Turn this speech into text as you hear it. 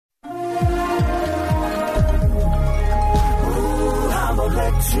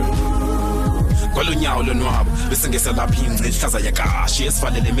Kwalonyawo lonwabo bese ngeselapha ingci ihlaza yakashi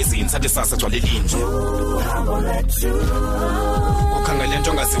esivalele emizini sathi sasa gcwale linje. Ukhangele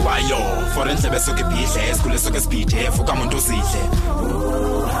into ongaziwayo for endlebe soke ibhidle esikhule soke sibhidle evuka umuntu uzidle.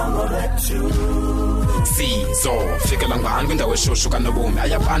 Sizo fikela ngani kwindawo eshushu kanobomi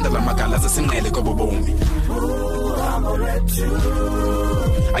ayabanda lamagala zesinqele kobobomi.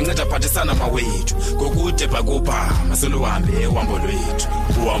 Anceda phathisana mawethu ngokude bhakupha masoluhambe uhambo lwethu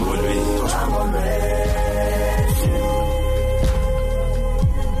uhambo lwethu.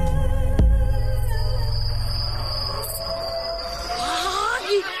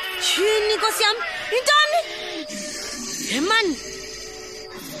 Chini Nkosi yami intoni? Yemani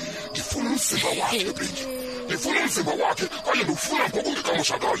Ndifuna umzimba wakhe Bhinki. Ndifuna umzimba wakhe kwaye ndifuna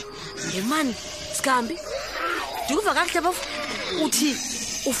ngokungekamoshakali. Yemani Sikambi Ndikuva kahle bafu uthi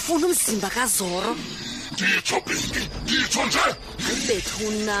ufuna umzimba kaZoro. Nditsho Bhinki, nditsho nje.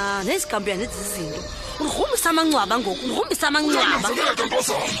 Bethuna nezikambi yanezizinto. Urhumbisa amangcwaba ngoku, urhumbisa amangcwaba. Kuyanyanzeleka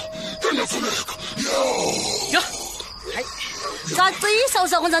ntozana. Kuyanyanzeleka. Yo. Hayi. Cacisa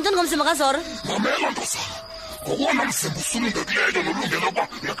uzakwenza ntoni ngomzimba kaZoro? Mamela ntozana. Ngokona mzimba usulungekileyo nolungela uba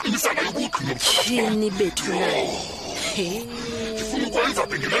uyaqinisana yobuqi nobuthakathaka. Chini Bethuna. Ndifuna ukwenza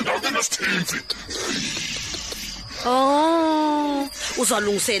Bhinki le ndawo enesithintsi. Oh,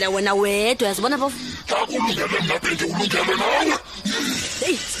 uzalungisela wena wedwa yazibona bafu. Kulungele mna Bhinki ulungele nawe.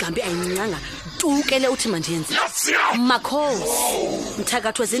 Hey, Sikambi ayincanga. Tukele uthi mandiyenze. Yasiya. Makhosi.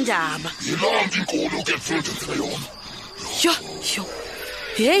 Mthakathwe zindaba. Yiloo nto inkulu ke mfundisile yona. Yo.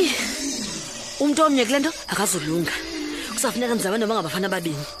 Hey. Umuntu omnye kule nto akazulunga. Kusafuneka mzabana bangabafana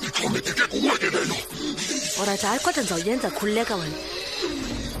ababini. Ixhomekeke kuwe ke leyo. Alright, hayi kodwa ndizawuyenza khululeka wena.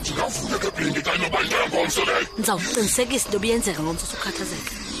 Ndingavule ke Bhinki kanye noba ngomso leyo. Ndizawuqinisekisa into obiyenzeka ngomso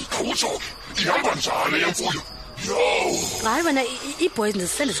usukhathazeka. Awutsho ke ihamba njani yemfuyo? Hayi wena iiboys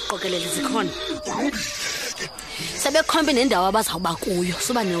ndisele ziqokelele zikhona. Kulungile. Sebekhombe nendawo abazawuba kuyo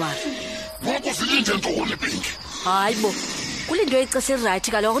suba newari. Ngoku zilinde ntoni Bhinki? Hayi bo. Kulinto ixesha right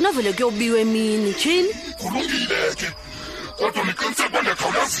kaloku novele kuyobiwa emini chini. Kulungile ke. Kodwa niqiniseke uba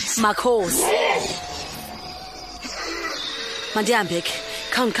ndiyakhawulezisa. Makhosi. Mandihambe ke.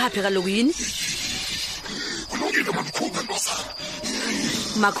 Khawundikhaphe kaloku yini? Kulungile mandikhuphe ntosana.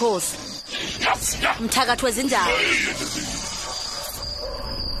 Makhosi. Yasiya. Mthakathwe zindaba.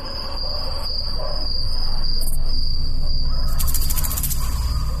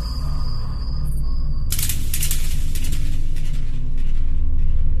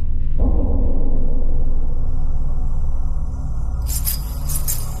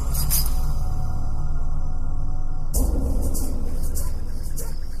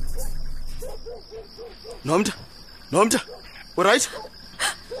 Nomta, alright?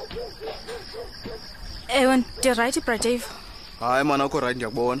 Ewe, ndi-right bra Dave. Hayi mana akho right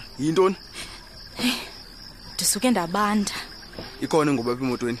ndiyakubona. Yintoni? Ndisuke ndabanda. Ikhona ngoba apha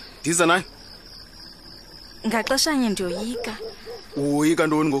emotweni. Ndiza nayo. Ngaxeshanye ndiyoyika. Uyika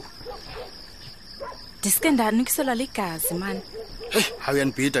ntoni ngoku? Ndisuke ndanikiselwa ligazi man. Hayi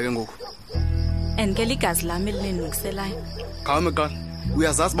uyanibhida ke ngoku. And ke ligazi lami elininukiselayo. Khawume qala.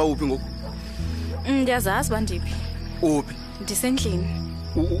 Uyazazi ba uphi ngoku? Ndiyazazi bandiphi. Uphi? Ndisendlini.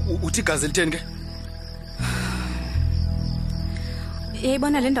 Uthi igazi litheni ke?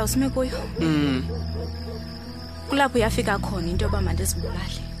 Yayibona le ndawo sime kuyo? Kulapho yafika khona into yoba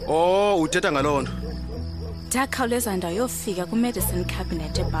mandizibulale. Oh, uthetha ngaloo nto. Ndakhawuleza ndayofika ku-medicine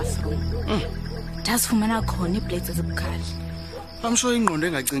cabinet ebathroom. Ndazifumana khona iiblades ezibukhali. Amsho ingqondo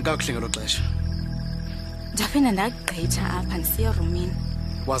engacingi kakuhle ngelo xesha. Ndaphinda ndagqitha apha ndisiya erumini.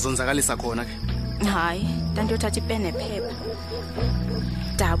 Wazonzakalisa khona ke? Hayi, ndandiyothatha ipeni nephepha.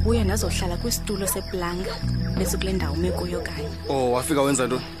 Ndabuya ndazohlala kwisitulo seplanga bese kule ndawo ume kuyo kanye. Oh, wafika wenza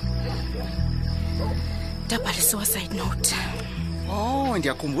ntoni? Ndabhala i-suicide note. Oh,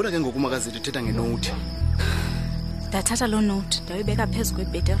 ndiyakhumbula ke ngoku makazithi uthetha ngenote. Ndathatha loo note ndayibeka phezu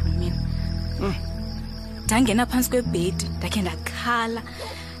kwebhedi erumini. Ndangena phantsi kwebhedi ndakhe ndakhala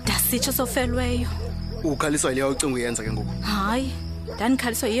ndasitsho sofelweyo. Ukhaliswa yileyo ucinga uyenza ke ngoku? Hayi,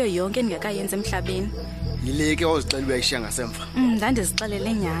 ndandikhaliswa yiyo yonke endingekayenza emhlabeni. Yile ke wazixela uyayishiya ngasemva.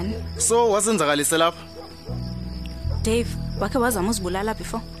 Ndandizixelele nyhani. So wasenzakalise lapha? Dave, wakhe wazama uzibulala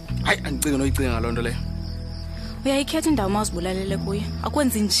before? Hayi, andicinge noyicinga ngaloo nto leyo. Uyayikhetha indawo mawuzibulalele kuyo.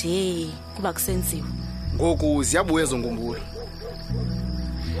 Akwenzi nje kuba kusenziwe. Ngoku ziyabuya ezo nkumbulo.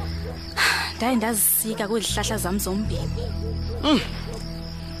 Ndaye ndazisika kwizihlahla zam zombini.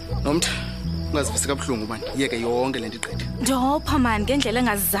 Nomtha, ungazivisi kabuhlungu mani. Yeke yonke le nto igqithe. Ndopha mani ngendlela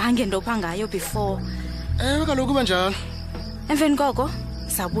engazange ndopha ngayo before. Ewe kaloku uba njalo. Emveni koko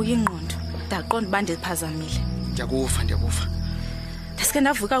sabuya ingqondo. Ndaqonda uba ndiphazamile. Ndiyakufa. Ndasike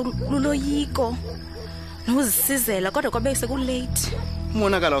ndavuka luloyiko nozisizela kodwa kwabe sekulate.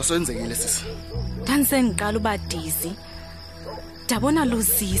 Umonakala usenzekile sisi. Ndandisengiqala uba dizzy. Ndabona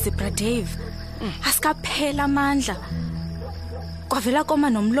luzise bra Dave. Asikaphela amandla. Kwavela koma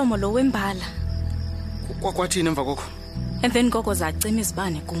nomlomo lo wembala. Kwathini emva kokho? Emveni koko zacima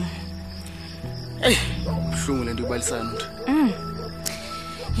izibane kum. Buhlungu lento ibalisana nje.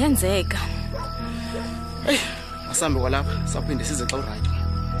 Yenzeka. Asambe kwalapha, saphinde size xa uright.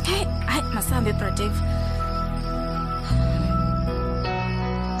 Hayi masambe bra Dave.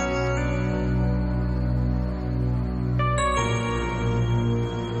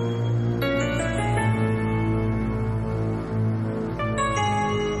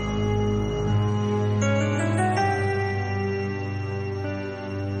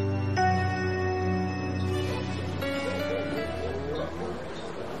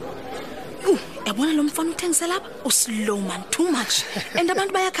 Yabona lo mfana uthengise lapha uslow man too much and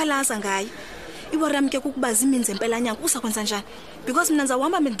abantu bayakhalaza ngaye. Iwara mke kukubaza iminze empela nyanga usakwenza njani because mina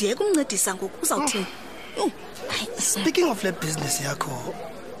nzawuhamba mendiye kumncedisa ngoku uzawuthini. Speaking of le business yakho,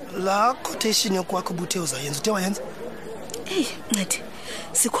 la quotation yokwakho ubuthe uzayenza uthe wayenza? Ncedi.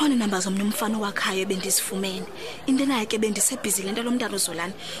 Sikhona inamba zomnye umfana wakhayo bendisifumene. Into naye ke bendisebhizi lento lo mntana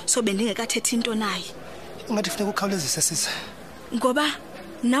uZolani so bendingekathethi into naye. Ungathi kufuneka ukhawulezise sisi. Ngoba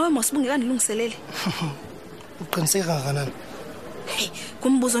nawe mosibungeka ndilungiselele. Uqiniseka kangakanani?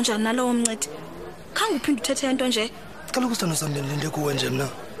 Kumbuzo njani nalowo mncedi? Khange uphinde uthethe into nje. Kaloku usithando sami linde kuwe nje mina.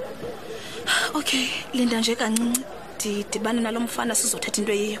 Okay, linda nje kancinci. Dibane nalomfana sizothatha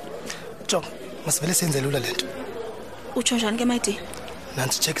into yiyo. Jonga, masivele senze lula lento. Utsho njani ke mayithi?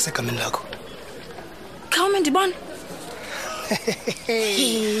 Nansi check segameni lakho. Khawume ndibone.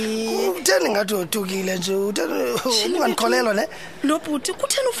 Utheni ngathi uthukile nje, ungandikholelwa ne? Lo bhuti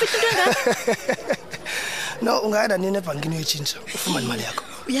kutheni ufika into engaka? No, ungayada nini ebhankini uyitshintsha ufumane imali yakho.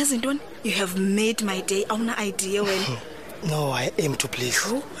 Uyazi intoni? You have made my day. Awuna idea wena. No, I aim to please.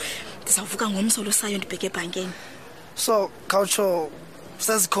 Ndizawuvuka ngomso sayo ndibheke ebhankeni. So, khawutsho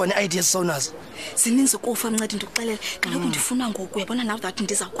sezikhona ideas sonazo. Zininzi kufa mncedi ndikuxelela. Kaloku ndifuna ngoku uyabona now that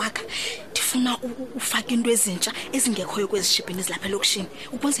ndizakwakha. Ndifuna ufaka into ezintsha ezingekhoyo kwezishipini ezilapha elokishini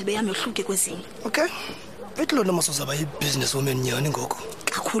ukwenzela beyami yohluke kwezinye. Okay. Betlona masozaba ibusiness woman nyani ngoku.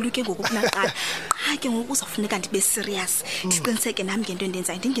 Kakhulu ke ngoku kunaqala. Qha ke ngoku uzafuneka ndibe serious. Ndiqiniseke nami ngento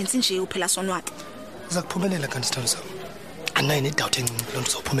endenzayo ndingenzi nje uphela sonwabi. Uza kuphumelela kanti sithando sami. Anayi nedoubt encinci lo nto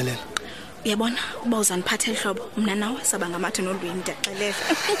uzophumelela. Uyabona uba uzaniphatha ehlobo mina nawe saba ngamathe nolwini ndiyaxelela.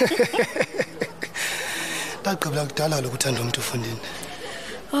 Ndaqibula kudala lokuthanda umuntu ufundini.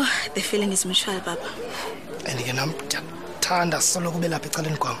 Oh, the feeling is mutual baba. Andike nami ndiyathanda solo kube lapha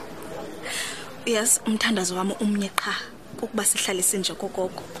ecaleni kwami. Yes, umthandazo wami umnye qha ukuba sihlale sinje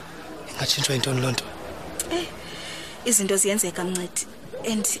kokoko. Ingatshintshwa intoni lonto? Izinto ziyenzeka mncedi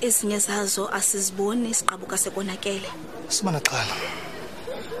and ezinye zazo asiziboni isiqabuka sekonakele. Sibana xala.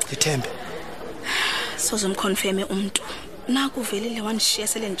 Ithembe. Sozomconfirme umuntu. Naku velile wanishiya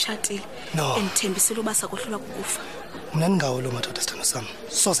sele ndichatile. No. Endithembisile uba sakohlula kukufa. Mina ningawo lo madoda sithando sami.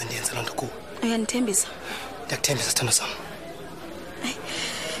 Soze ndiyenze lonto kuwe. Uyanithembisa? Ndiyakuthembisa sithando sami.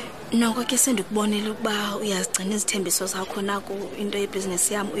 Noko ke sendikubonela ukuba uyazigcina izithembiso zakho naku into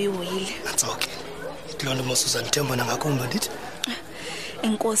yebusiness yami uyihoyile. That's okay. Itlonto mosuza ndithemba nangakumba ndithi.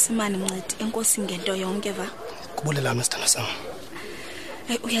 Enkosi mani mncedi, enkosi ngento yonke va. Kubulela mina sithando sami.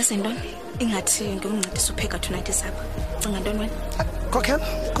 Uyazi ntoni? Ingathi ngumncedisi upheka tonight isapha. Cinga ntoni wena? Kokhela,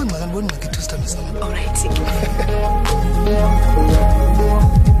 kungxaka ndibona ingxaki sithando sami. All right.